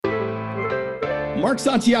Mark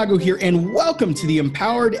Santiago here, and welcome to the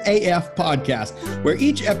Empowered AF podcast, where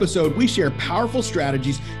each episode we share powerful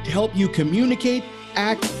strategies to help you communicate,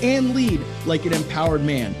 act, and lead like an empowered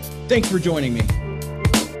man. Thanks for joining me.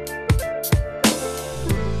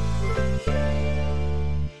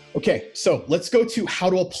 Okay, so let's go to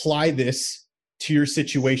how to apply this to your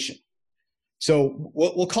situation. So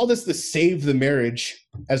we'll call this the save the marriage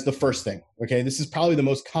as the first thing, okay? This is probably the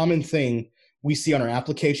most common thing we see on our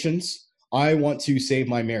applications. I want to save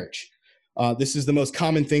my marriage. This is the most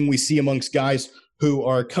common thing we see amongst guys who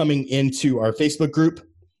are coming into our Facebook group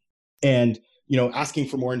and, asking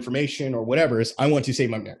for more information or whatever is, I want to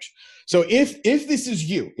save my marriage. So if this is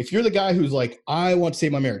you, if you're the guy who's like, I want to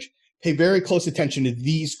save my marriage, pay very close attention to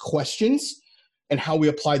these questions and how we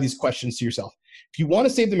apply these questions to yourself. If you want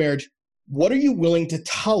to save the marriage, what are you willing to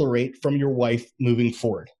tolerate from your wife moving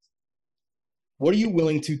forward? What are you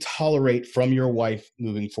willing to tolerate from your wife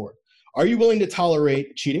moving forward? Are you willing to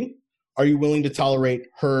tolerate cheating? Are you willing to tolerate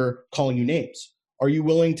her calling you names? Are you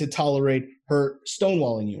willing to tolerate her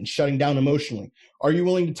stonewalling you and shutting down emotionally? Are you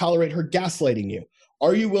willing to tolerate her gaslighting you?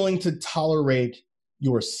 Are you willing to tolerate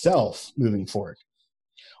yourself moving forward?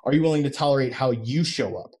 Are you willing to tolerate how you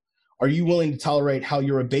show up? Are you willing to tolerate how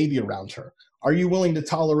you're a baby around her? Are you willing to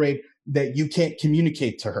tolerate that you can't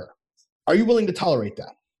communicate to her? Are you willing to tolerate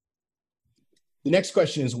that? The next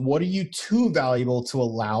question is, what are you too valuable to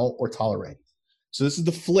allow or tolerate? So this is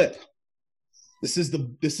the flip. This is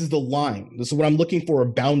the line. This is what I'm looking for, are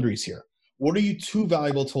boundaries here. What are you too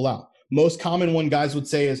valuable to allow? Most common one guys would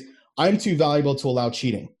say is, I'm too valuable to allow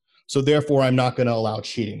cheating, so therefore I'm not going to allow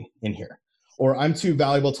cheating in here. Or I'm too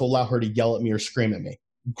valuable to allow her to yell at me or scream at me.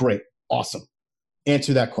 Great. Awesome.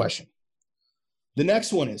 Answer that question. The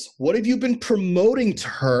next one is, what have you been promoting to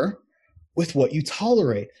her with what you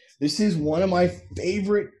tolerate? This is one of my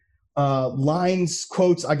favorite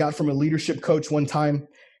quotes I got from a leadership coach one time.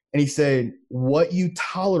 And he said, what you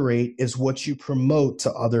tolerate is what you promote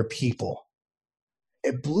to other people.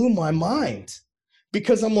 It blew my mind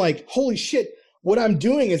because I'm like, holy shit, what I'm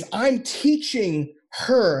doing is I'm teaching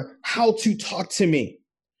her how to talk to me.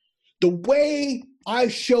 The way I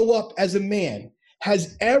show up as a man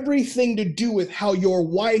has everything to do with how your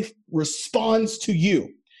wife responds to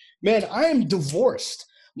you. Man, I am divorced.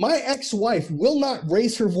 My ex-wife will not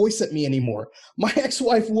raise her voice at me anymore. My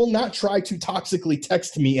ex-wife will not try to toxically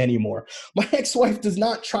text me anymore. My ex-wife does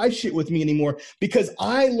not try shit with me anymore because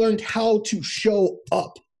I learned how to show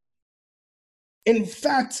up. In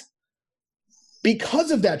fact,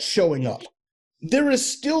 because of that showing up, there is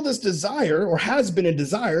still this desire, or has been a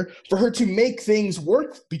desire, for her to make things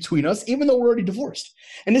work between us, even though we're already divorced.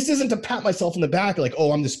 And this isn't to pat myself in the back like,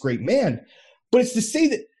 oh, I'm this great man, but it's to say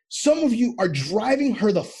that some of you are driving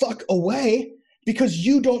her the fuck away because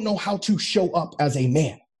you don't know how to show up as a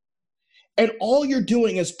man. And all you're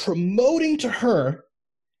doing is promoting to her,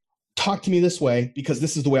 talk to me this way because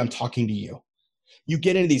this is the way I'm talking to you. You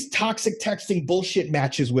get into these toxic texting bullshit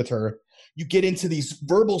matches with her. You get into these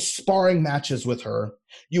verbal sparring matches with her.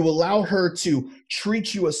 You allow her to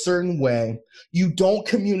treat you a certain way. You don't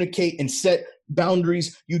communicate and set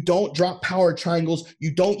boundaries. You don't drop power triangles.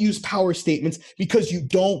 You don't use power statements because you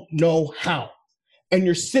don't know how. And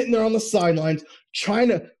you're sitting there on the sidelines trying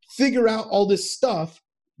to figure out all this stuff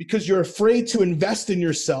because you're afraid to invest in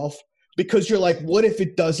yourself because you're like, what if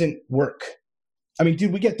it doesn't work? I mean,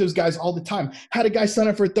 dude, we get those guys all the time. Had a guy sign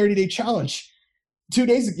up for a 30-day challenge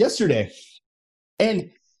yesterday. And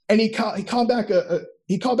he called back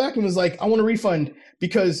and was like, I want a refund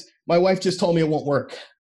because my wife just told me it won't work.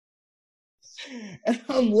 And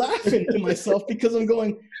I'm laughing to myself because I'm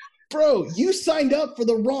going, bro, you signed up for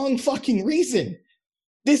the wrong fucking reason.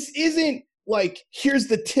 This isn't like, here's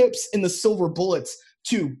the tips and the silver bullets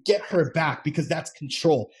to get her back because that's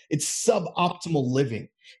control. It's suboptimal living.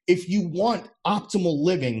 If you want optimal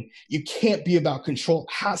living, you can't be about control.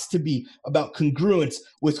 It has to be about congruence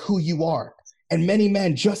with who you are. And many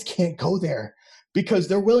men just can't go there because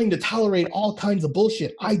they're willing to tolerate all kinds of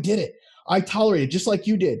bullshit. I did it. I tolerated just like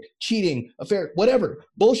you did. Cheating, affair, whatever,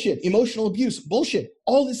 bullshit, emotional abuse, bullshit,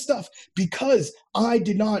 all this stuff because I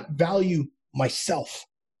did not value myself.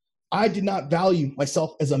 I did not value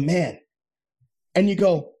myself as a man. And you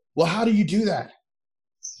go, well, how do you do that?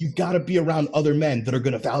 You got to be around other men that are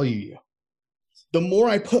going to value you. The more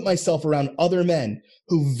I put myself around other men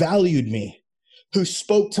who valued me, who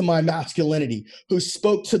spoke to my masculinity, who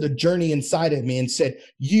spoke to the journey inside of me and said,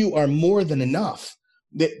 you are more than enough,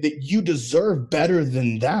 that you deserve better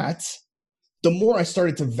than that, the more I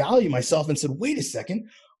started to value myself and said, wait a second,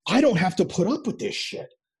 I don't have to put up with this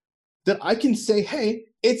shit. That I can say, hey,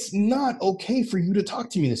 it's not okay for you to talk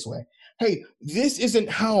to me this way. hey, this isn't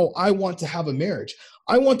how I want to have a marriage.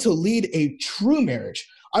 I want to lead a true marriage.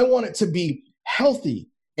 I want it to be healthy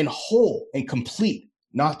and whole and complete,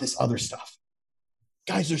 not this other stuff.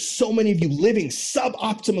 Guys, there's so many of you living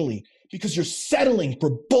suboptimally because you're settling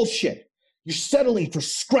for bullshit. You're settling for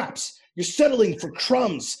scraps. You're settling for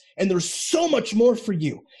crumbs. And there's so much more for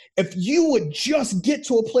you. If you would just get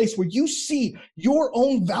to a place where you see your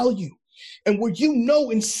own value and where you know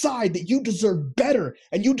inside that you deserve better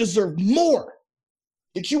and you deserve more,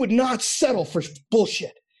 that you would not settle for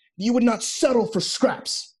bullshit. You would not settle for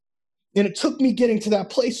scraps. And it took me getting to that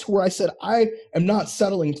place where I said, I am not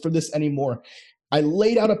settling for this anymore. I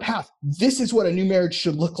laid out a path. This is what a new marriage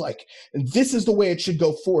should look like. And this is the way it should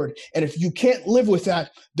go forward. And if you can't live with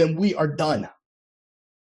that, then we are done.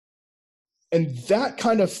 And that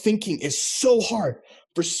kind of thinking is so hard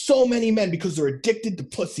for so many men because they're addicted to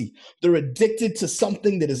pussy. They're addicted to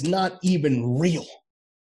something that is not even real.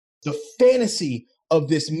 The fantasy of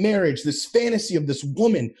this marriage, this fantasy of this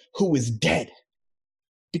woman who is dead.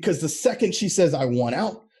 Because the second she says, I want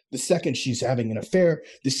out, the second she's having an affair,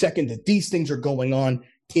 the second that these things are going on,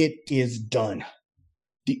 it is done.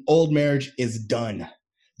 The old marriage is done.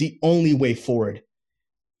 The only way forward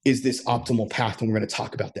is this optimal path, and we're going to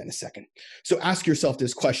talk about that in a second. So ask yourself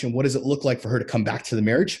this question: what does it look like for her to come back to the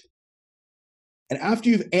marriage? And after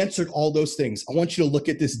you've answered all those things, I want you to look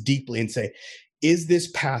at this deeply and say, is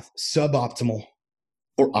this path suboptimal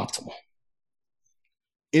or optimal?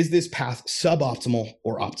 Is this path suboptimal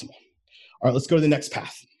or optimal? All right, let's go to the next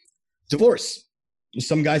path. Divorce. There's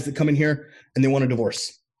some guys that come in here and they want a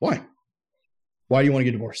divorce. Why? Why do you want to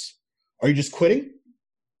get divorced? Are you just quitting?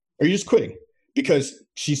 Are you just quitting because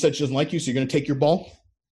she said she doesn't like you, so you're going to take your ball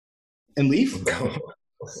and leave?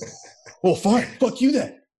 Well, fine. Fuck you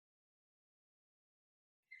then.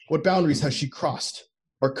 What boundaries has she crossed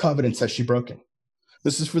or covenants has she broken?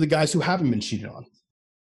 This is for the guys who haven't been cheated on,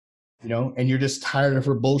 you know, and you're just tired of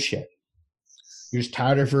her bullshit. You're just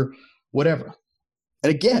tired of her whatever.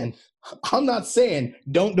 And again, I'm not saying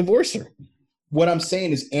don't divorce her. What I'm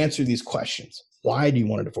saying is answer these questions. Why do you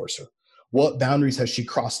want to divorce her? What boundaries has she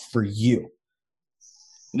crossed for you?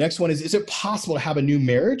 The next one is it possible to have a new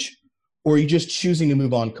marriage, or are you just choosing to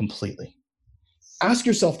move on completely? Ask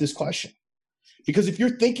yourself this question. Because if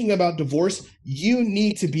you're thinking about divorce, you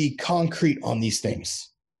need to be concrete on these things.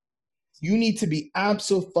 You need to be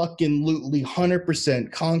absolutely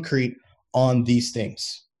 100% concrete on these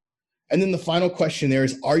things. And then the final question there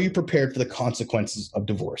is, are you prepared for the consequences of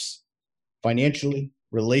divorce? Financially,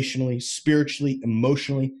 relationally, spiritually,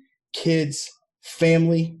 emotionally, kids,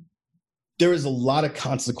 family. There is a lot of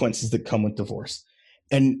consequences that come with divorce.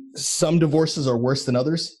 And some divorces are worse than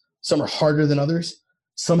others. Some are harder than others.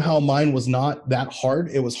 Somehow mine was not that hard.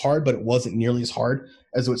 It was hard, but it wasn't nearly as hard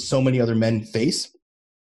as what so many other men face.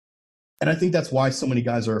 And I think that's why so many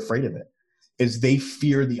guys are afraid of it, is they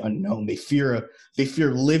fear the unknown. They fear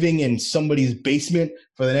living in somebody's basement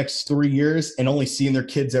for the next 3 years and only seeing their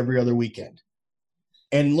kids every other weekend.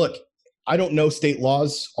 And look, I don't know state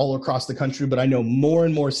laws all across the country, but I know more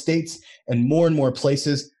and more states and more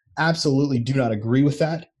places absolutely do not agree with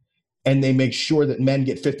that. And they make sure that men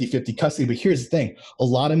get 50-50 custody. But here's the thing. A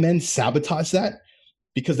lot of men sabotage that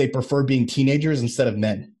because they prefer being teenagers instead of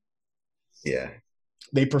men. Yeah.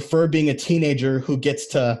 They prefer being a teenager who gets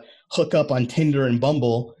to hook up on Tinder and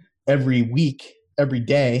Bumble every week, every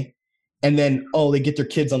day. And then, they get their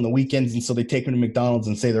kids on the weekends. And so they take them to McDonald's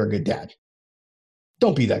and say they're a good dad.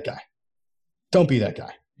 Don't be that guy. Don't be that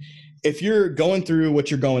guy. If you're going through what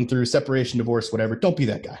you're going through, separation, divorce, whatever, don't be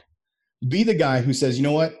that guy. Be the guy who says, you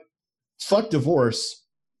know what? Fuck divorce.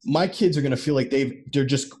 My kids are going to feel like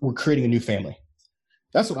we're creating a new family.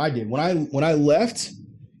 That's what I did. When I left,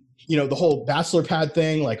 the whole bachelor pad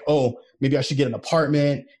thing, like, maybe I should get an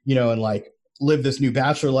apartment, and like live this new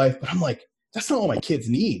bachelor life. But I'm like, that's not what my kids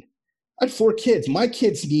need. I had 4 kids. My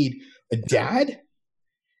kids need a dad.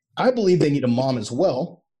 I believe they need a mom as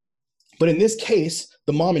well. But in this case,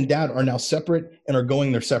 the mom and dad are now separate and are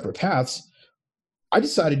going their separate paths. I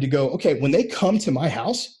decided to go, okay, when they come to my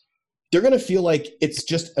house, they're going to feel like it's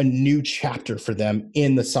just a new chapter for them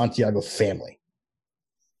in the Santiago family.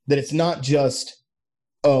 That it's not just,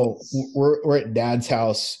 we're at dad's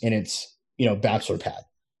house and it's, bachelor pad.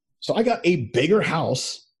 So I got a bigger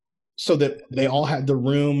house so that they all had their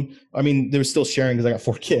room. I mean, they were still sharing because I got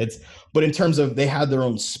 4 kids, but in terms of they had their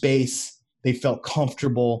own space, they felt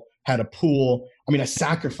comfortable, had a pool. I mean, I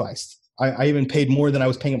sacrificed. I even paid more than I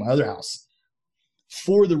was paying at my other house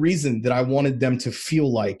for the reason that I wanted them to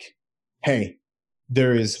feel like, hey,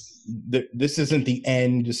 this isn't the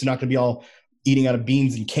end. This is not going to be all eating out of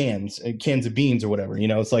beans and cans of beans or whatever.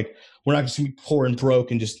 It's like, we're not just going to be poor and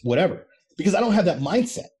broke and just whatever. because I don't have that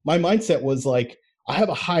mindset. My mindset was like, I have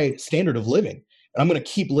a high standard of living and I'm going to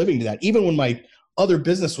keep living to that. Even when my other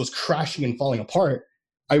business was crashing and falling apart,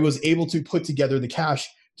 I was able to put together the cash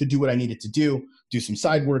to do what I needed to do some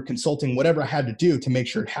side work, consulting, whatever I had to do to make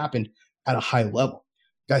sure it happened at a high level.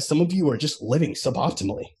 Guys, some of you are just living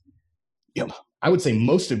suboptimally. I would say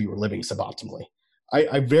most of you are living suboptimally.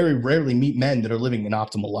 I very rarely meet men that are living an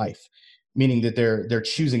optimal life, meaning that they're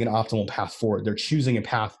choosing an optimal path forward. They're choosing a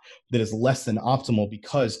path that is less than optimal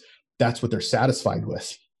because that's what they're satisfied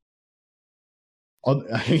with.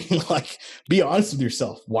 I mean, like, be honest with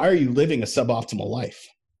yourself. Why are you living a suboptimal life?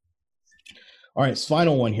 All right,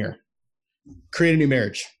 final one here. Create a new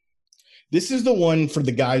marriage. This is the one for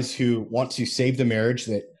the guys who want to save the marriage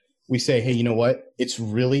that we say, hey, you know what? It's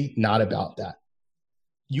really not about that.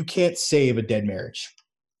 You can't save a dead marriage.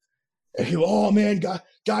 Oh man,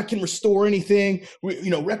 God can restore anything.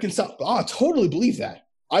 Reconcile. Oh, I totally believe that.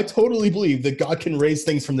 I totally believe that God can raise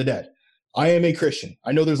things from the dead. I am a Christian.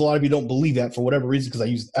 I know there's a lot of you don't believe that for whatever reason because I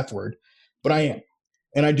use the F word, but I am.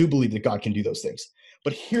 And I do believe that God can do those things.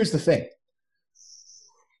 But here's the thing.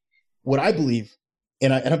 What I believe,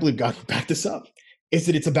 and I believe God will back this up, is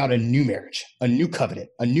that it's about a new marriage, a new covenant,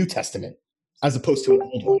 a new testament, as opposed to an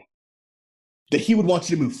old one. That he would want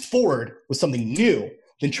you to move forward with something new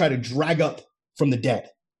than try to drag up from the dead.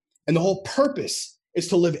 And the whole purpose is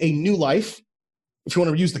to live a new life. If you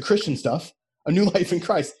want to use the Christian stuff, a new life in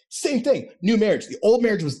Christ. Same thing, new marriage. The old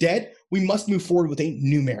marriage was dead. We must move forward with a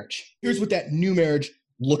new marriage. Here's what that new marriage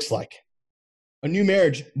looks like. A new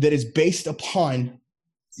marriage that is based upon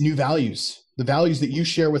new values, the values that you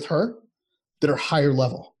share with her that are higher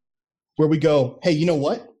level, where we go, hey, you know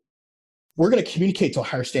what? We're going to communicate to a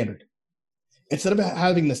higher standard. Instead of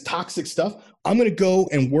having this toxic stuff, I'm going to go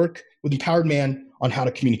and work with Empowered Man on how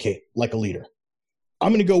to communicate like a leader.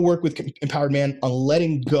 I'm going to go work with Empowered Man on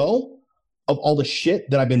letting go of all the shit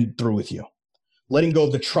that I've been through with you, letting go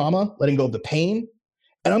of the trauma, letting go of the pain.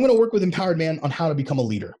 And I'm going to work with Empowered Man on how to become a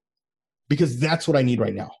leader because that's what I need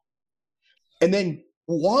right now. And then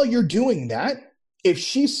while you're doing that, if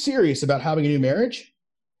she's serious about having a new marriage,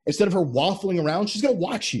 instead of her waffling around, she's going to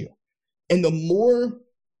watch you. And the more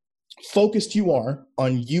focused you are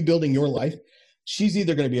on you building your life, she's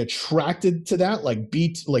either going to be attracted to that, like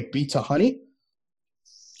bee to honey,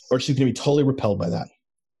 or she's going to be totally repelled by that.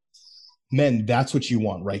 Men, that's what you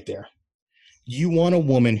want right there. You want a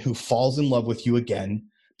woman who falls in love with you again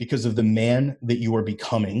because of the man that you are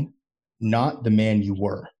becoming, not the man you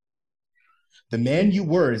were. The man you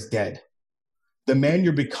were is dead. The man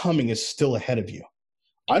you're becoming is still ahead of you.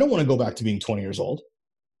 I don't want to go back to being 20 years old.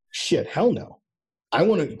 Shit, hell no. I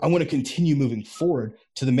want to continue moving forward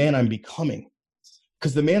to the man I'm becoming,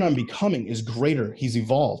 because the man I'm becoming is greater. He's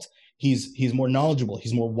evolved. He's more knowledgeable.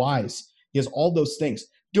 He's more wise. He has all those things.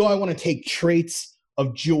 Do I want to take traits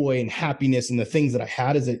of joy and happiness and the things that I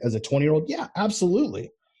had as a 20-year-old? Yeah, absolutely.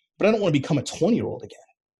 But I don't want to become a 20-year-old again.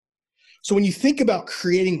 So when you think about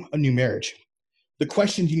creating a new marriage, the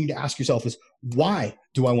question you need to ask yourself is, why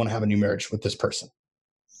do I want to have a new marriage with this person?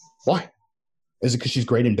 Why? Is it because she's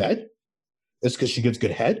great in bed? Is it because she gives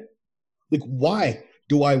good head? Like, why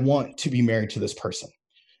do I want to be married to this person?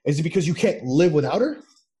 Is it because you can't live without her?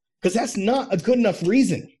 Because that's not a good enough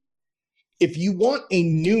reason. If you want a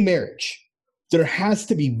new marriage, there has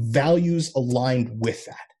to be values aligned with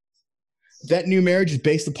that. That new marriage is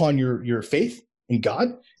based upon your faith in God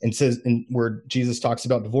and says, and where Jesus talks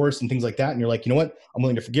about divorce and things like that. And you're like, you know what? I'm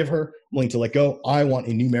willing to forgive her. I'm willing to let go. I want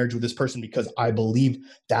a new marriage with this person because I believe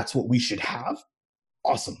that's what we should have.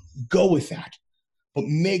 Awesome. Go with that. But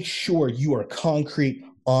make sure you are concrete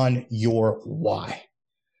on your why.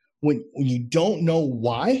 When you don't know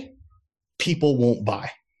why, people won't buy.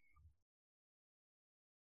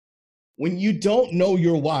 When you don't know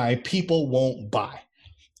your why, people won't buy.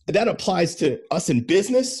 That applies to us in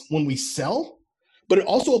business when we sell, but it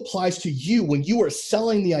also applies to you when you are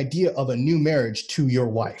selling the idea of a new marriage to your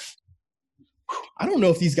wife. I don't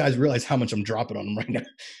know if these guys realize how much I'm dropping on them right now.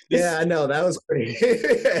 Yeah, I know. That was pretty.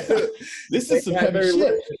 This is some heavy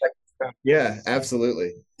shit. Yeah,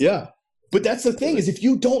 absolutely. Yeah. But that's the thing is if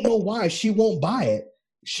you don't know why, she won't buy it.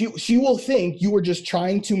 She will think you were just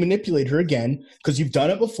trying to manipulate her again because you've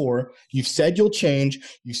done it before. You've said you'll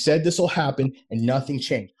change. You said this will happen and nothing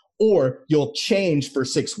changed. Or you'll change for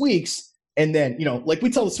 6 weeks. And then, like we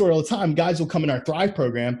tell the story all the time, guys will come in our Thrive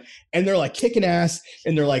program and they're like kicking ass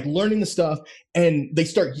and they're like learning the stuff and they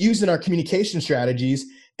start using our communication strategies.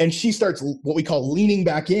 And she starts what we call leaning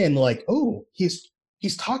back in like, oh, he's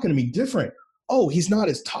talking to me different. Oh, he's not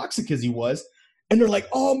as toxic as he was. And they're like,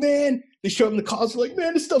 oh man, they show up in the calls. They're like,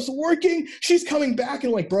 man, this stuff's working. She's coming back.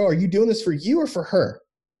 And I'm like, bro, are you doing this for you or for her?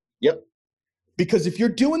 Yep. Because if you're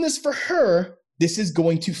doing this for her, this is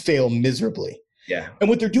going to fail miserably. Yeah. And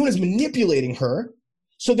what they're doing is manipulating her.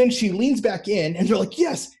 So then she leans back in and they're like,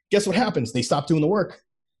 yes, guess what happens? They stop doing the work.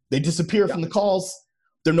 They disappear from the calls.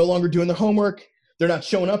 They're no longer doing their homework. They're not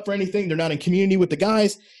showing up for anything. They're not in community with the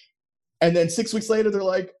guys. And then 6 weeks later, they're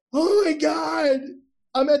like, oh my God,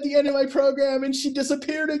 I'm at the end of my program and she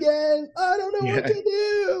disappeared again. I don't know what to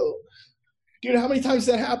do. Dude, how many times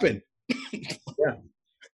does that happen?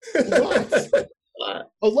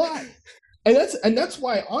 A lot. And that's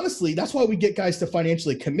why, honestly, that's why we get guys to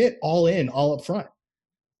financially commit all in, all up front.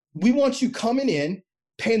 We want you coming in,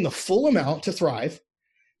 paying the full amount to thrive,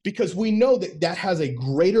 because we know that has a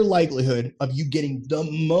greater likelihood of you getting the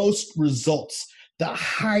most results, the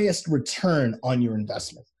highest return on your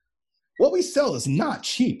investment. What we sell is not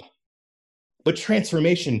cheap, but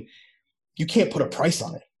transformation, you can't put a price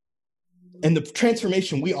on it. And the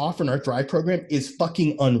transformation we offer in our Thrive program is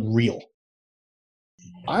fucking unreal.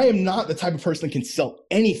 I am not the type of person that can sell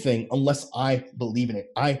anything unless I believe in it.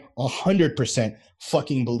 I 100%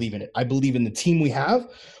 fucking believe in it. I believe in the team we have.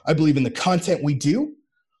 I believe in the content we do.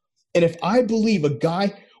 And if I believe a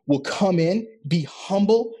guy will come in, be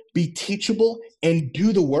humble, be teachable, and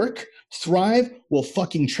do the work, Thrive will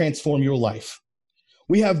fucking transform your life.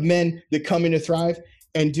 We have men that come into Thrive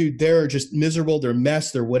and dude, they're just miserable, they're a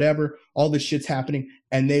mess, they're whatever, all this shit's happening,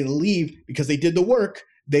 and they leave because they did the work,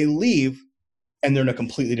 they leave, and they're in a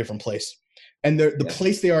completely different place. And the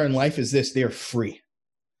place they are in life is this, they are free.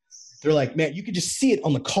 They're like, man, you could just see it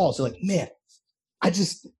on the calls. They're like, man,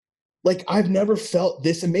 I've never felt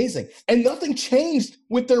this amazing. And nothing changed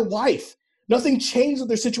with their wife. Nothing changed with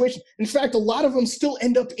their situation. In fact, a lot of them still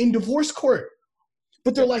end up in divorce court.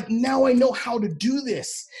 But they're like, now I know how to do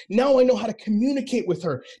this. Now I know how to communicate with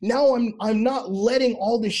her. Now I'm not letting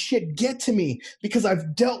all this shit get to me because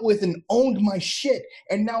I've dealt with and owned my shit.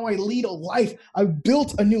 And now I lead a life. I've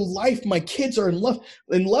built a new life. My kids are in love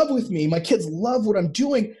with me. My kids love what I'm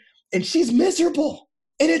doing. And she's miserable.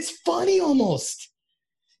 And it's funny almost.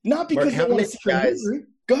 Not because Mark, they want to see her misery.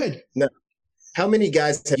 Go ahead. No. How many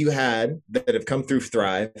guys have you had that have come through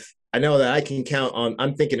Thrive? I know that I can count on,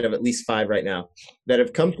 I'm thinking of at least 5 right now, that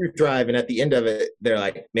have come through Thrive, and at the end of it, they're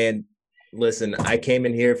like, man, listen, I came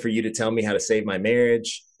in here for you to tell me how to save my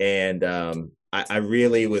marriage. And I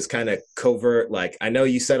really was kind of covert. Like, I know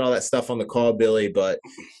you said all that stuff on the call, Billy, but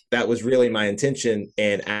that was really my intention.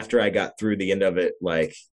 And after I got through the end of it,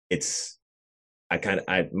 like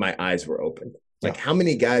my eyes were opened. Like, how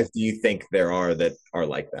many guys do you think there are that are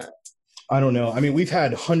like that? I don't know. I mean, we've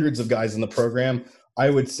had hundreds of guys in the program. I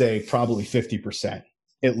would say probably 50%,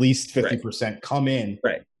 at least 50% come in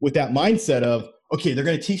with that mindset of, okay, they're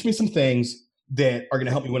going to teach me some things that are going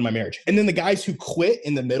to help me win my marriage. And then the guys who quit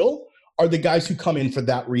in the middle are the guys who come in for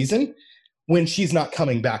that reason when she's not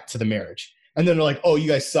coming back to the marriage. And then they're like, oh, you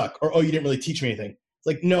guys suck. Or, oh, you didn't really teach me anything. It's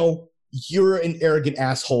like, no, you're an arrogant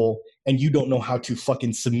asshole and you don't know how to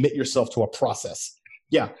fucking submit yourself to a process.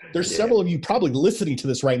 Yeah, there's several of you probably listening to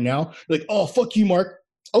this right now. You're like, oh, fuck you, Mark.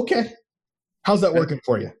 Okay. How's that working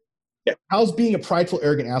for you? Yeah. How's being a prideful,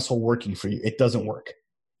 arrogant asshole working for you? It doesn't work.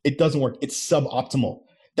 It doesn't work. It's suboptimal.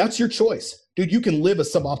 That's your choice. Dude, you can live a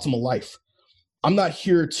suboptimal life. I'm not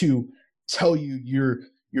here to tell you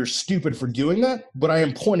you're stupid for doing that, but I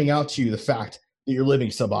am pointing out to you the fact that you're living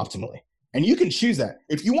suboptimally. And you can choose that.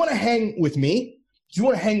 If you want to hang with me, if you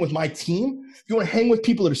want to hang with my team, if you want to hang with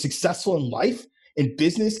people that are successful in life, in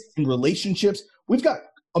business, in relationships, we've got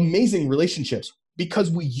amazing relationships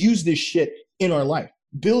because we use this shit in our life.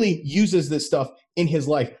 Billy uses this stuff in his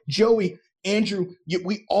life. Joey, Andrew,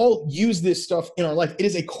 we all use this stuff in our life. It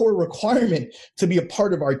is a core requirement to be a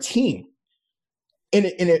part of our team. And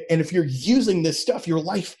if you're using this stuff, your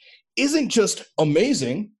life isn't just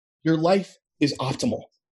amazing, your life is optimal.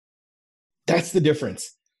 That's the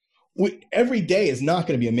difference. Every day is not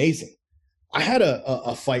going to be amazing. I had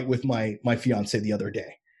a fight with my fiance the other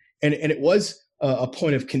day, and it was a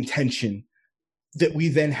point of contention that we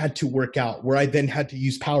then had to work out, where I then had to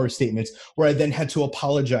use power statements, where I then had to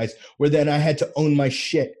apologize, where then I had to own my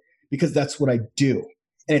shit, because that's what I do.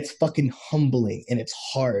 And it's fucking humbling and it's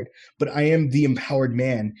hard, but I am the empowered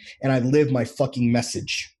man and I live my fucking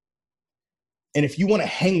message. And if you want to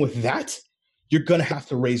hang with that, you're going to have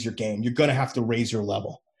to raise your game. You're going to have to raise your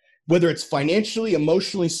level. Whether it's financially,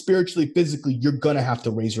 emotionally, spiritually, physically, you're going to have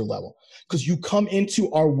to raise your level. Because you come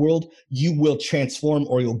into our world, you will transform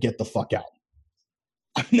or you'll get the fuck out.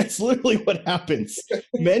 I mean, that's literally what happens.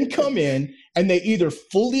 Men come in and they either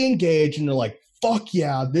fully engage and they're like, fuck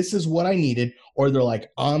yeah, this is what I needed. Or they're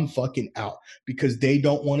like, I'm fucking out, because they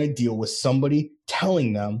don't want to deal with somebody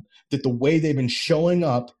telling them that the way they've been showing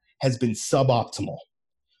up has been suboptimal.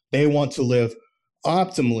 They want to live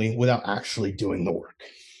optimally without actually doing the work.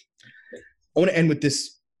 I want to end with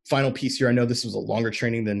this final piece here. I know this was a longer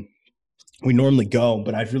training than we normally go,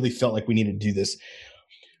 but I've really felt like we need to do this.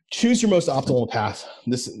 Choose your most optimal path.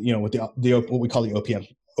 This, with the what we call the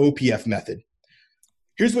OPF method.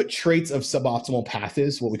 Here's what traits of suboptimal path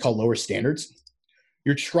is, what we call lower standards.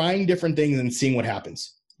 You're trying different things and seeing what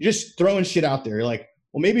happens. You're just throwing shit out there. You're like,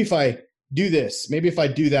 well, maybe if I do this, maybe if I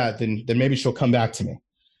do that, then maybe she'll come back to me.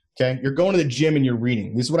 Okay. You're going to the gym and you're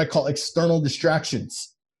reading. This is what I call external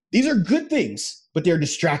distractions. These are good things, but they're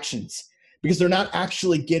distractions because they're not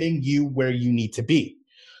actually getting you where you need to be.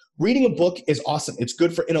 Reading a book is awesome. It's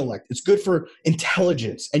good for intellect. It's good for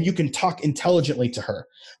intelligence, and you can talk intelligently to her.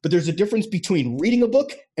 But there's a difference between reading a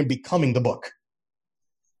book and becoming the book.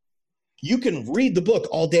 You can read the book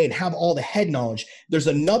all day and have all the head knowledge. There's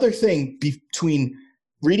another thing between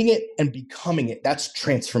reading it and becoming it. That's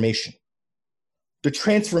transformation. The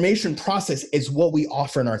transformation process is what we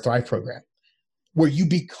offer in our Thrive program, where you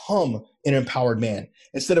become an empowered man.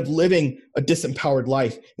 Instead of living a disempowered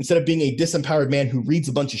life, instead of being a disempowered man who reads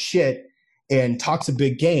a bunch of shit and talks a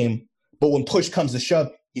big game, but when push comes to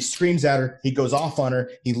shove, he screams at her, he goes off on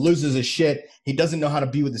her, he loses his shit, he doesn't know how to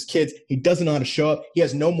be with his kids, he doesn't know how to show up, he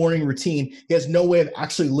has no morning routine, he has no way of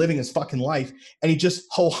actually living his fucking life, and he just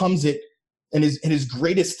ho-hums it, and his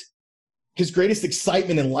greatest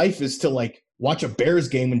excitement in life is to like watch a Bears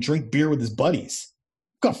game and drink beer with his buddies.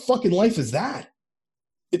 What kind of fucking life is that?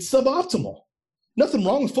 It's suboptimal. Nothing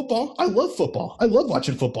wrong with football. I love football. I love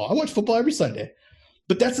watching football. I watch football every Sunday.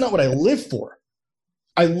 But that's not what I live for.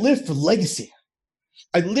 I live for legacy.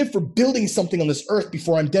 I live for building something on this earth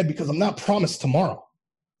before I'm dead because I'm not promised tomorrow.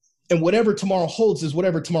 And whatever tomorrow holds is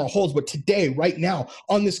whatever tomorrow holds. But today, right now,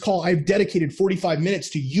 on this call, I've dedicated 45 minutes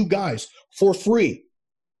to you guys for free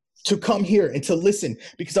to come here and to listen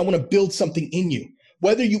because I want to build something in you.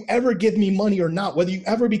 Whether you ever give me money or not, whether you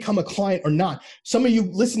ever become a client or not. Some of you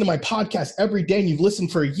listen to my podcast every day and you've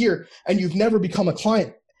listened for a year and you've never become a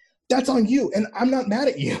client. That's on you. And I'm not mad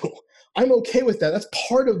at you. I'm okay with that. That's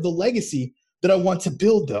part of the legacy that I want to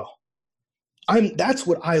build though. That's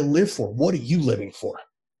what I live for. What are you living for?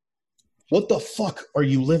 What the fuck are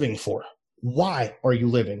you living for? Why are you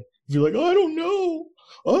living? If you're like, oh, I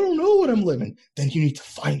don't know what I'm living, then you need to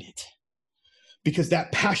find it. Because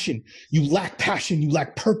that passion, you lack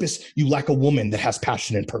purpose, you lack a woman that has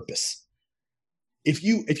passion and purpose. If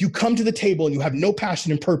you come to the table and you have no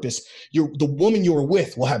passion and purpose, the woman you're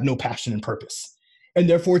with will have no passion and purpose. And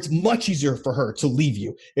therefore, it's much easier for her to leave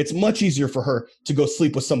you. It's much easier for her to go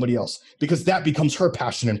sleep with somebody else because that becomes her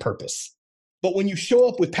passion and purpose. But when you show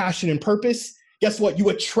up with passion and purpose, guess what? You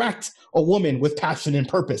attract a woman with passion and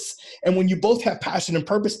purpose. And when you both have passion and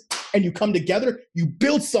purpose and you come together, you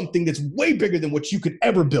build something that's way bigger than what you could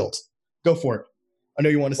ever build. Go for it. I know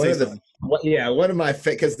you want to say something. One of my,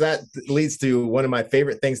 because that leads to one of my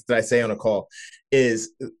favorite things that I say on a call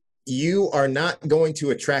is you are not going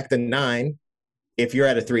to attract a 9 if you're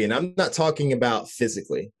at a 3. And I'm not talking about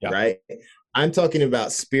physically, right? I'm talking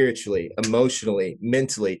about spiritually, emotionally,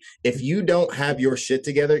 mentally. If you don't have your shit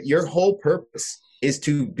together, your whole purpose is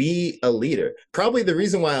to be a leader. Probably the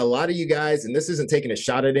reason why a lot of you guys, and this isn't taking a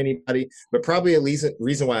shot at anybody, but probably a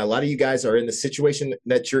reason why a lot of you guys are in the situation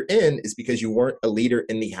that you're in is because you weren't a leader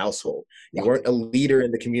in the household. You weren't a leader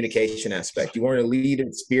in the communication aspect. You weren't a leader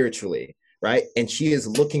spiritually, right? And she is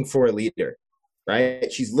looking for a leader,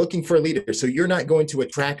 right? She's looking for a leader. So you're not going to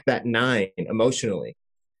attract that 9 emotionally.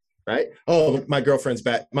 Right? Oh, my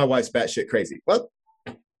wife's batshit crazy. Well,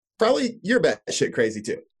 probably you're batshit crazy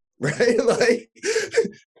too, right? Like,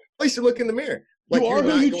 you should look in the mirror. Like, you are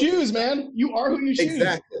who you choose, man. You are who you choose.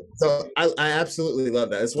 Exactly. So I absolutely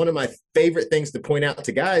love that. It's one of my favorite things to point out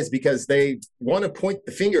to guys because they want to point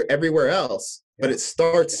the finger everywhere else, but it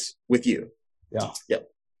starts with you. Yeah. Yep.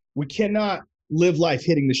 We cannot live life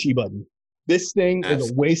hitting the she button. This thing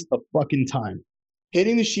is a waste of fucking time.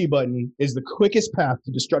 Hitting the she button is the quickest path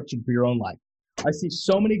to destruction for your own life. I see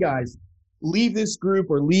so many guys leave this group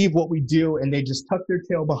or leave what we do and they just tuck their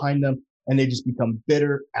tail behind them and they just become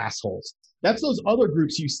bitter assholes. That's those other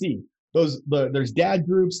groups you see. There's dad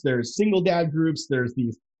groups, there's single dad groups, there's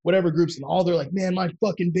these whatever groups, and all they're like, man, my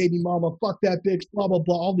fucking baby mama, fuck that bitch, blah, blah,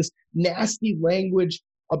 blah, all this nasty language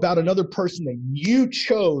about another person that you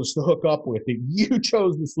chose to hook up with, that you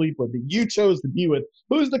chose to sleep with, that you chose to be with.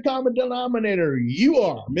 Who's the common denominator? You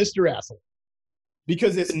are, Mr. Asshole.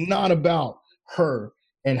 Because it's not about her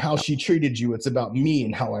and how she treated you. It's about me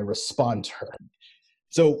and how I respond to her.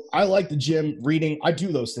 So I like the gym, reading. I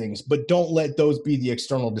do those things, but don't let those be the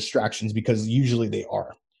external distractions because usually they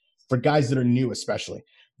are. For guys that are new especially.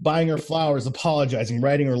 Buying her flowers, apologizing,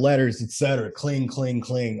 writing her letters, etc. Cling, cling,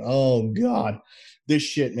 cling. Oh, God. this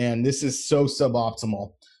shit, man, this is so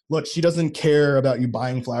suboptimal. Look, she doesn't care about you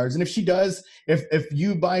buying flowers. And if she does, if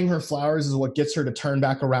you buying her flowers is what gets her to turn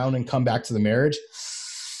back around and come back to the marriage,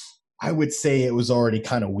 I would say it was already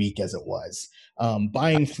kind of weak as it was.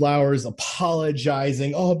 Buying flowers,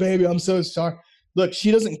 apologizing. Oh, baby, I'm so sorry. Look,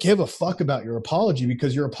 she doesn't give a fuck about your apology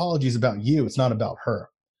because your apology is about you. It's not about her.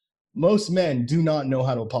 Most men do not know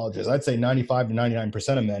how to apologize. I'd say 95 to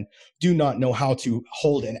 99% of men do not know how to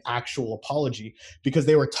hold an actual apology because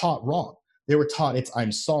they were taught wrong. They were taught it's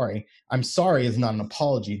I'm sorry. I'm sorry is not an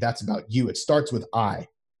apology. That's about you. It starts with I.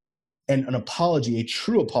 And an apology, a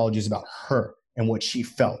true apology, is about her and what she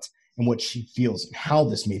felt and what she feels and how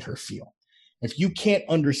this made her feel. If you can't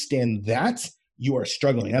understand that, you are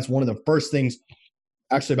struggling. That's one of the first things,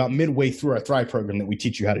 actually, about midway through our Thrive program that we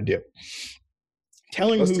teach you how to do.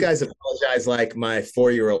 Most guys apologize like my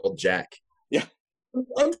 4-year-old Jack. Yeah.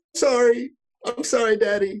 I'm sorry. I'm sorry,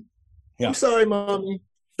 Daddy. Yeah. I'm sorry, Mommy.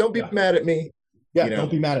 Don't be mad at me. Yeah, don't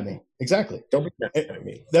be mad at me. Exactly. Don't be mad at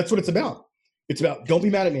me. That's what it's about. It's about don't be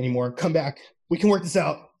mad at me anymore. Come back. We can work this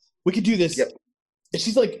out. We can do this. Yep. And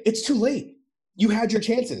she's like, it's too late. You had your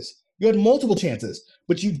chances. You had multiple chances,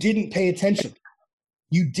 but you didn't pay attention.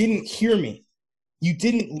 You didn't hear me. You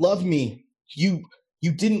didn't love me. You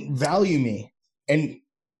didn't value me. And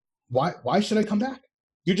why should I come back?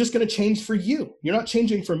 You're just going to change for you. You're not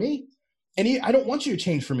changing for me. And I don't want you to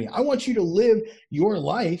change for me. I want you to live your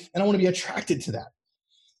life, and I want to be attracted to that.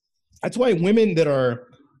 That's why women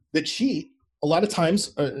that cheat, a lot of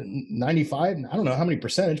times, 95, I don't know how many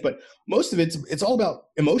percentage, but most of it's all about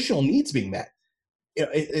emotional needs being met.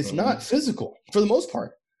 It's not physical for the most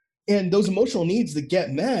part. And those emotional needs that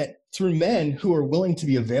get met through men who are willing to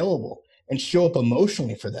be available and show up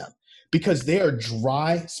emotionally for them because they are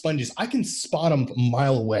dry sponges. I can spot them a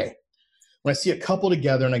mile away. When I see a couple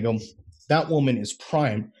together and I go, that woman is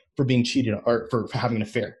prime for being cheated or for having an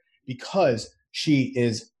affair because she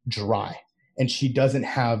is dry and she doesn't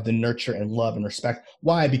have the nurture and love and respect.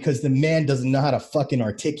 Why? Because the man doesn't know how to fucking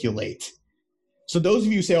articulate. So those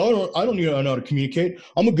of you who say, oh, I don't need to know how to communicate.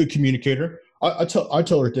 I'm a good communicator. I tell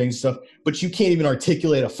her things and stuff, but you can't even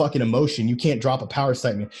articulate a fucking emotion. You can't drop a power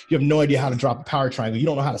statement. You have no idea how to drop a power triangle. You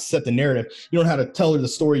don't know how to set the narrative. You don't know how to tell her the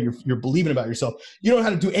story you're believing about yourself. You don't know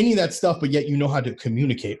how to do any of that stuff, but yet you know how to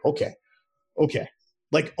communicate. Okay.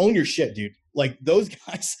 Like, own your shit, dude. Like, those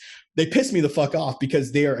guys, they piss me the fuck off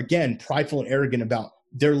because they are, again, prideful and arrogant about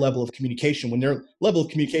their level of communication when their level of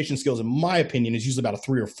communication skills, in my opinion, is usually about a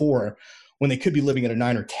 3 or 4 when they could be living at a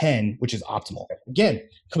 9 or 10, which is optimal. Again,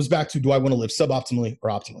 comes back to, do I want to live suboptimally or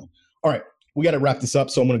optimally? All right, we got to wrap this up,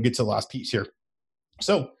 so I'm going to get to the last piece here.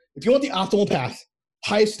 So if you want the optimal path,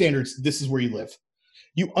 highest standards, this is where you live.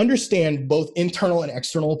 You understand both internal and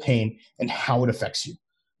external pain and how it affects you.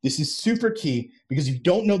 This is super key because if you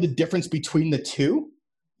don't know the difference between the two,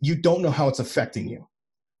 you don't know how it's affecting you.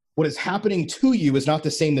 What is happening to you is not the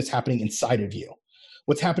same that's happening inside of you.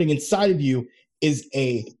 What's happening inside of you is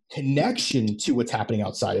a connection to what's happening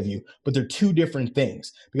outside of you, but they're two different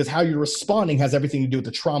things because how you're responding has everything to do with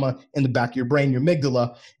the trauma in the back of your brain, your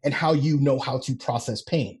amygdala, and how you know how to process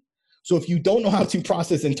pain. So if you don't know how to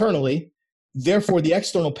process internally, therefore the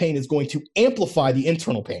external pain is going to amplify the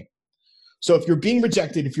internal pain. So if you're being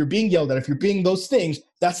rejected, if you're being yelled at, if you're being those things,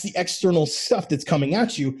 that's the external stuff that's coming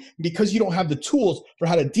at you. Because you don't have the tools for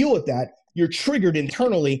how to deal with that, you're triggered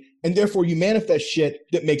internally, and therefore you manifest shit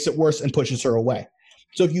that makes it worse and pushes her away.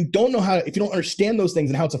 So if you don't know if you don't understand those things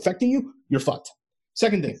and how it's affecting you, you're fucked.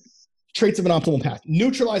 Second thing, traits of an optimal path,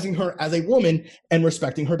 neutralizing her as a woman and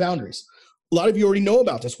respecting her boundaries. A lot of you already know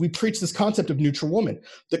about this. We preach this concept of neutral woman.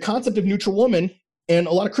 The concept of neutral woman, and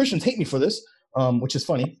a lot of Christians hate me for this, which is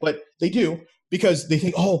funny, but they do because they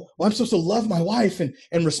think, oh, well, I'm supposed to love my wife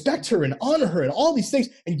and respect her and honor her and all these things.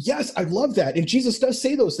 And yes, I love that. And Jesus does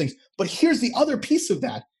say those things. But here's the other piece of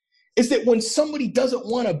that is that when somebody doesn't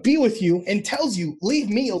want to be with you and tells you, leave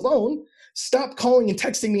me alone, stop calling and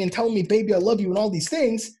texting me and telling me, baby, I love you and all these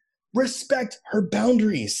things, respect her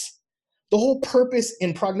boundaries. The whole purpose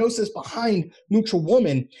and prognosis behind neutral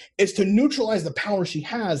woman is to neutralize the power she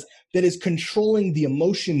has that is controlling the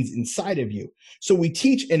emotions inside of you. So we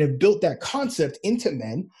teach and have built that concept into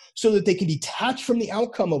men so that they can detach from the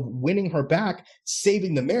outcome of winning her back,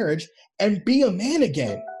 saving the marriage, and be a man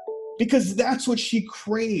again. Because that's what she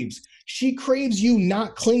craves. She craves you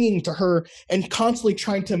not clinging to her and constantly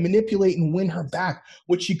trying to manipulate and win her back.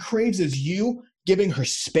 What she craves is you giving her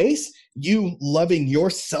space, you loving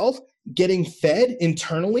yourself, getting fed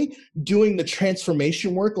internally, doing the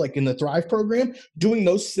transformation work like in the Thrive program, doing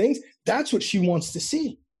those things. That's what she wants to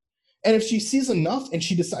see. And if she sees enough and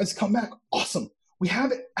she decides to come back, awesome. We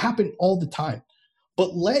have it happen all the time.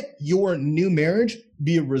 but let your new marriage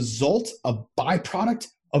be a result, a byproduct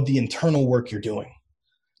of the internal work you're doing,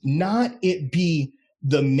 not it be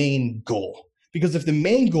the main goal. Because if the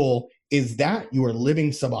main goal is that, you are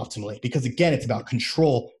living suboptimally, because again, it's about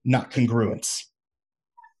control, not congruence.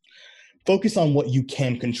 Focus on what you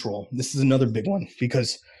can control. This is another big one,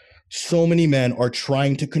 because so many men are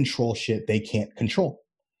trying to control shit they can't control.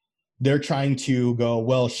 They're trying to go,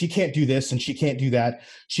 well, she can't do this and she can't do that.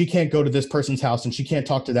 She can't go to this person's house and she can't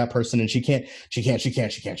talk to that person and she can't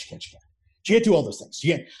do all those things.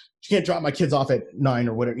 She can't drop my kids off at 9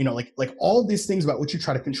 or whatever, like all these things about what you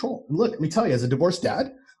try to control. And look, let me tell you, as a divorced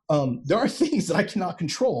dad, there are things that I cannot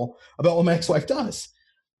control about what my ex-wife does.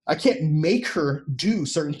 I can't make her do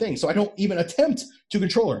certain things. So I don't even attempt to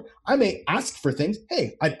control her. I may ask for things.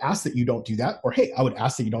 Hey, I'd ask that you don't do that. Or, hey, I would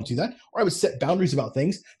ask that you don't do that. Or I would set boundaries about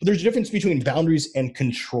things. But there's a difference between boundaries and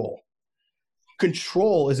control.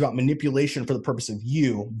 Control is about manipulation for the purpose of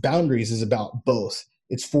you. Boundaries is about both.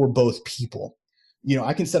 It's for both people.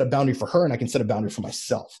 I can set a boundary for her and I can set a boundary for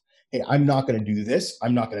myself. Hey, I'm not going to do this.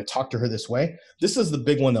 I'm not going to talk to her this way. This is the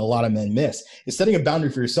big one that a lot of men miss. Is setting a boundary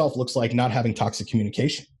for yourself looks like not having toxic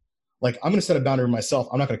communication. Like, I'm going to set a boundary for myself.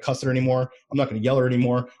 I'm not going to cuss her anymore. I'm not going to yell at her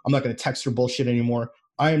anymore. I'm not going to text her bullshit anymore.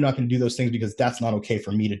 I am not going to do those things because that's not okay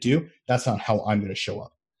for me to do. That's not how I'm going to show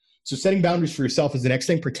up. So setting boundaries for yourself is the next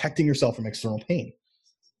thing, protecting yourself from external pain,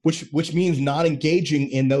 which means not engaging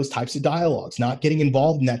in those types of dialogues, not getting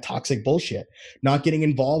involved in that toxic bullshit, not getting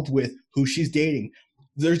involved with who she's dating.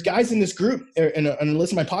 There's guys in this group and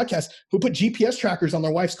listen to my podcast who put GPS trackers on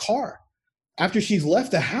their wife's car after she's left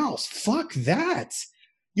the house. Fuck that.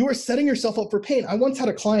 You are setting yourself up for pain. I once had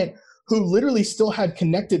a client who literally still had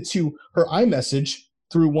connected to her iMessage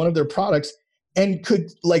through one of their products and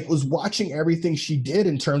was watching everything she did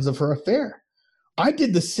in terms of her affair. I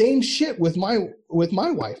did the same shit with my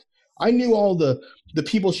wife. I knew all the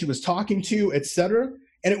people she was talking to, etc.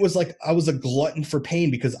 And it was like I was a glutton for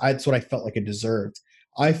pain because that's what I felt like I deserved.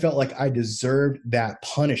 I felt like I deserved that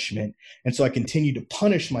punishment. And so I continued to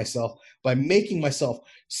punish myself by making myself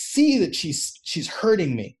see that she's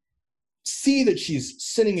hurting me, see that she's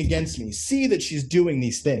sinning against me, see that she's doing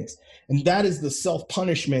these things. And that is the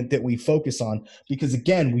self-punishment that we focus on because,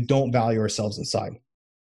 again, we don't value ourselves inside.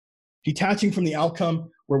 Detaching from the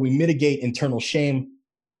outcome where we mitigate internal shame,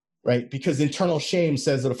 right? Because internal shame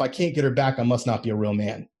says that if I can't get her back, I must not be a real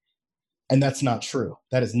man. And that's not true.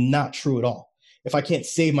 That is not true at all. If I can't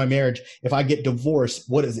save my marriage, if I get divorced,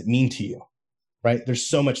 what does it mean to you, right? There's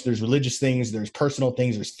so much, there's religious things, there's personal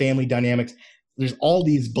things, there's family dynamics. There's all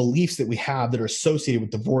these beliefs that we have that are associated with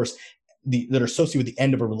divorce, that are associated with the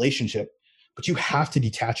end of a relationship. But you have to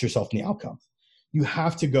detach yourself from the outcome. You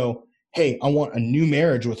have to go, hey, I want a new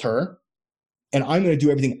marriage with her, and I'm going to do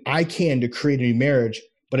everything I can to create a new marriage.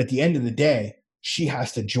 But at the end of the day, she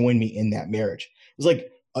has to join me in that marriage. It's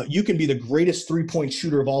like you can be the greatest three-point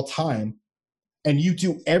shooter of all time, and you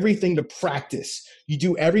do everything to practice. You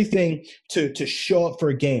do everything to show up for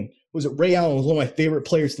a game. Was it Ray Allen was one of my favorite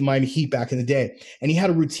players to the Miami Heat back in the day. And he had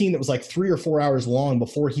a routine that was like 3 or 4 hours long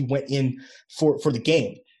before he went in for the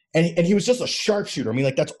game. And he was just a sharpshooter. I mean,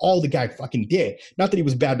 like, that's all the guy fucking did. Not that he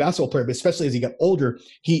was a bad basketball player, but especially as he got older,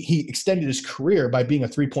 he extended his career by being a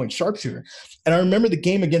three-point sharpshooter. And I remember the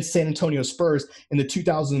game against San Antonio Spurs in the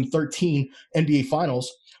 2013 NBA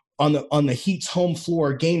Finals. On the Heat's home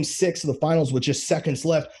floor, game 6 of the finals with just seconds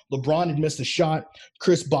left. LeBron had missed a shot.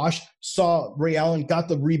 Chris Bosh saw Ray Allen, got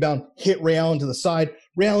the rebound, hit Ray Allen to the side.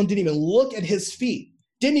 Ray Allen didn't even look at his feet,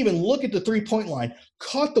 didn't even look at the three-point line,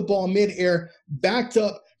 caught the ball midair, backed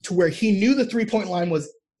up to where he knew the three-point line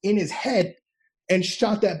was in his head and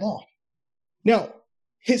shot that ball. Now,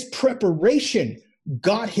 his preparation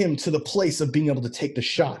got him to the place of being able to take the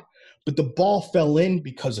shot, but the ball fell in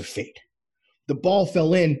because of fate. The ball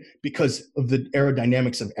fell in because of the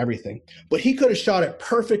aerodynamics of everything. But he could have shot it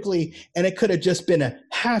perfectly, and it could have just been a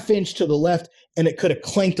half inch to the left, and it could have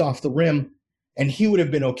clanked off the rim, and he would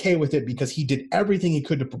have been okay with it because he did everything he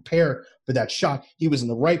could to prepare for that shot. He was in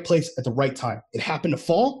the right place at the right time. It happened to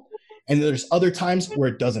fall, and there's other times where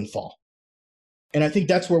it doesn't fall. And I think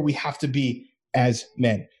that's where we have to be as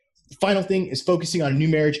men. The final thing is focusing on a new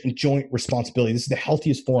marriage and joint responsibility. This is the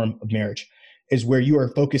healthiest form of marriage, is where you are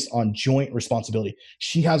focused on joint responsibility.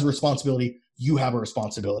 She has a responsibility. You have a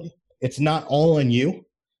responsibility. It's not all on you.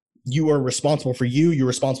 You are responsible for you. You're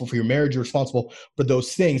responsible for your marriage. You're responsible for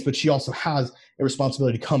those things. But she also has a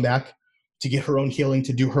responsibility to come back, to get her own healing,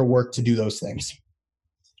 to do her work, to do those things.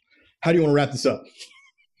 How do you want to wrap this up?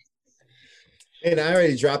 And I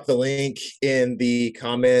already dropped the link in the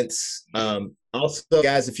comments. Also,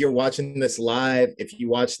 guys, if you're watching this live, if you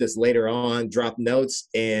watch this later on, drop notes,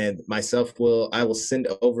 and I will send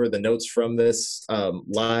over the notes from this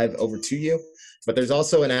live over to you. But there's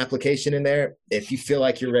also an application in there. If you feel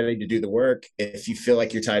like you're ready to do the work, if you feel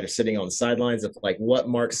like you're tired of sitting on the sidelines, if like what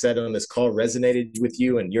Mark said on this call resonated with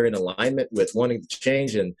you and you're in alignment with wanting to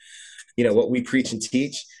change and what we preach and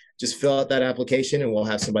teach, just fill out that application and we'll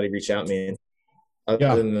have somebody reach out, man.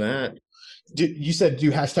 Other than that, you said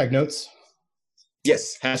do hashtag notes.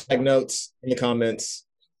 Yes, hashtag notes in the comments.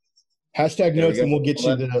 Hashtag notes, and we'll get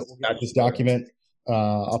this document.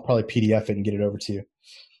 I'll probably PDF it and get it over to you.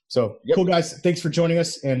 So Cool, guys. Thanks for joining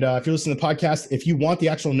us. And if you're listening to the podcast, if you want the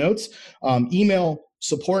actual notes, email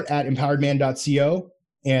support@empoweredman.co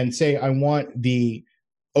and say, I want the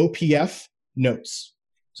OPF notes.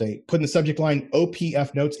 Say, put in the subject line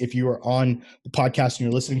OPF notes if you are on the podcast and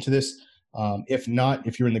you're listening to this. If not,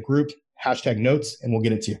 if you're in the group, hashtag notes, and we'll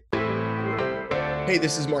get it to you. Hey,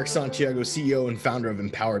 this is Mark Santiago, CEO and founder of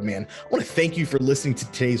Empowered Man. I want to thank you for listening to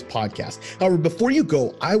today's podcast. However, before you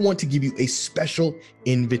go, I want to give you a special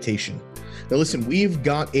invitation. Now listen, we've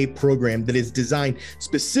got a program that is designed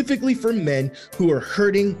specifically for men who are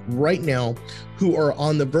hurting right now, who are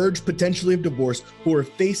on the verge potentially of divorce, who are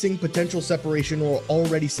facing potential separation or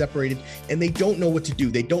already separated, and they don't know what to do.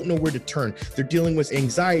 They don't know where to turn. They're dealing with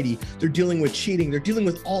anxiety. They're dealing with cheating. They're dealing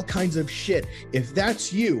with all kinds of shit. If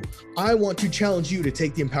that's you, I want to challenge you to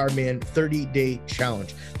take the Empowered Man 30-Day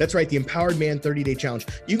Challenge. That's right, the Empowered Man 30-Day Challenge.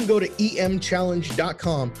 You can go to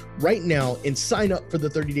emchallenge.com right now and sign up for the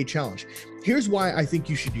 30-Day Challenge. Here's why I think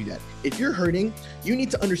you should do that. If you're hurting, you need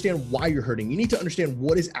to understand why you're hurting. You need to understand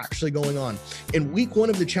what is actually going on. In week 1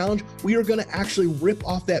 of the challenge, we are going to actually rip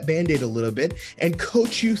off that Band-Aid a little bit and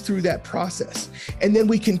coach you through that process. And then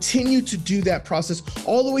we continue to do that process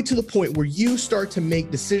all the way to the point where you start to make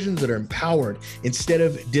decisions that are empowered instead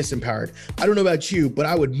of disempowered. I don't know about you, but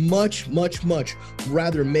I would much, much, much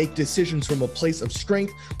rather make decisions from a place of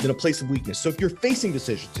strength than a place of weakness. So if you're facing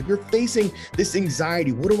decisions, if you're facing this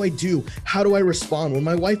anxiety, what do I do? How do I respond? When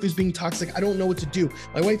my wife is being toxic, I don't know what to do.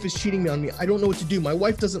 My wife is cheating on me. I don't know what to do. My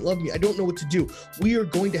wife doesn't love me. I don't know what to do. We are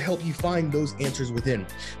going to help you find those answers within.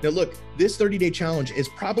 Now, look, this 30-day challenge is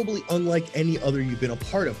probably unlike any other you've been a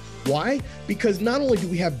part of. Why? Because not only do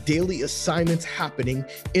we have daily assignments happening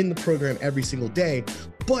in the program every single day,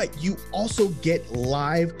 but you also get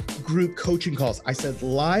live group coaching calls. I said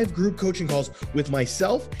live group coaching calls with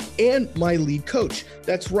myself and my lead coach.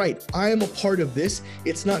 That's right. I am a part of this.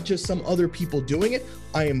 It's not just some other people doing it.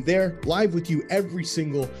 I am there live with you every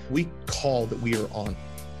single week call that we are on.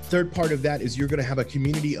 Third part of that is you're going to have a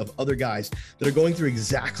community of other guys that are going through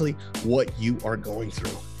exactly what you are going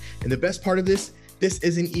through. And the best part of this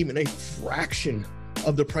isn't even a fraction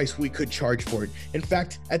of the price we could charge for it. In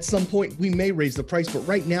fact, at some point we may raise the price, but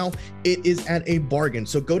right now it is at a bargain.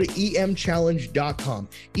 So go to emchallenge.com,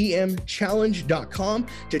 emchallenge.com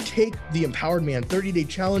to take the Empowered Man 30-Day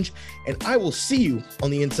Challenge, and I will see you on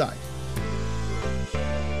the inside.